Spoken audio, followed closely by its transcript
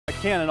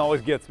Cannon always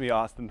gets me,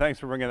 Austin. Thanks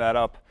for bringing that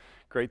up.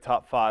 Great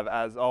top five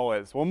as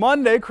always. Well,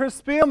 Monday, Chris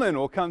Spielman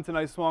will come to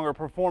Niswonger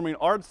Performing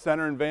Arts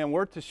Center in Van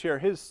Wert to share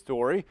his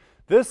story.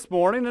 This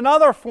morning,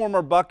 another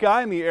former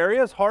Buckeye in the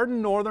area's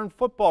Hardin Northern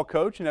football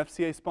coach and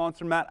FCA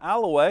sponsor Matt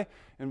Alloway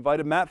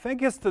invited Matt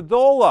Finkes to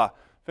Dola.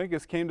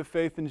 Finkes came to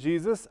faith in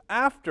Jesus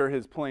after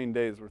his playing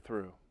days were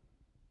through.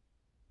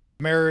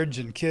 Marriage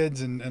and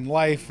kids and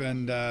life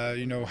and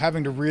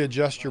having to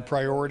readjust your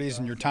priorities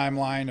and your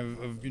timeline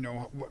of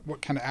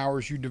what kind of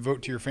hours you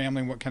devote to your family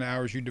and what kind of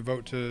hours you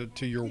devote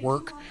to your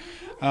work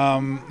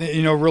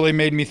really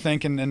made me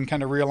think and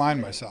kind of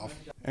realign myself.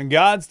 And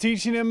God's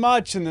teaching him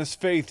much in this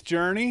faith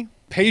journey.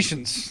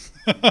 Patience.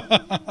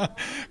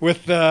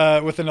 with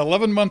an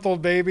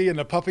 11-month-old baby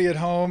and a puppy at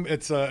home,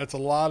 it's a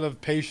lot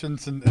of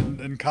patience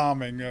and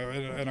calming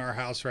in our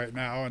house right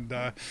now. And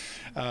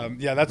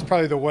that's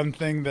probably the one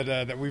thing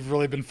that we've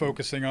really been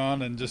focusing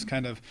on, and just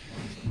kind of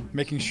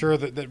making sure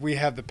that we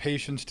have the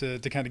patience to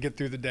kind of get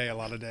through the day a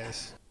lot of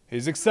days.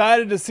 He's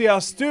excited to see how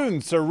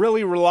students are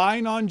really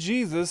relying on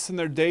Jesus in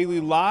their daily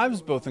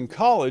lives, both in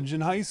college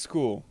and high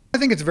school. I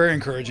think it's very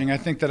encouraging. I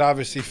think that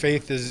obviously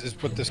faith is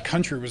what this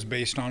country was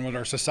based on, what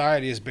our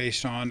society is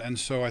based on, and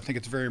so I think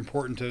it's very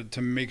important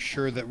to make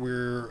sure that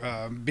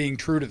we're being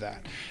true to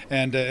that,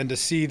 and to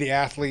see the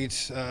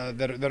athletes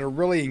that are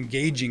really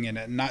engaging in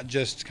it, not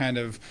just kind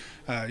of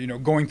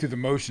going through the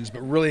motions,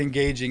 but really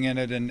engaging in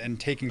it and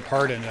taking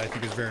part in it. I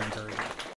think is very encouraging.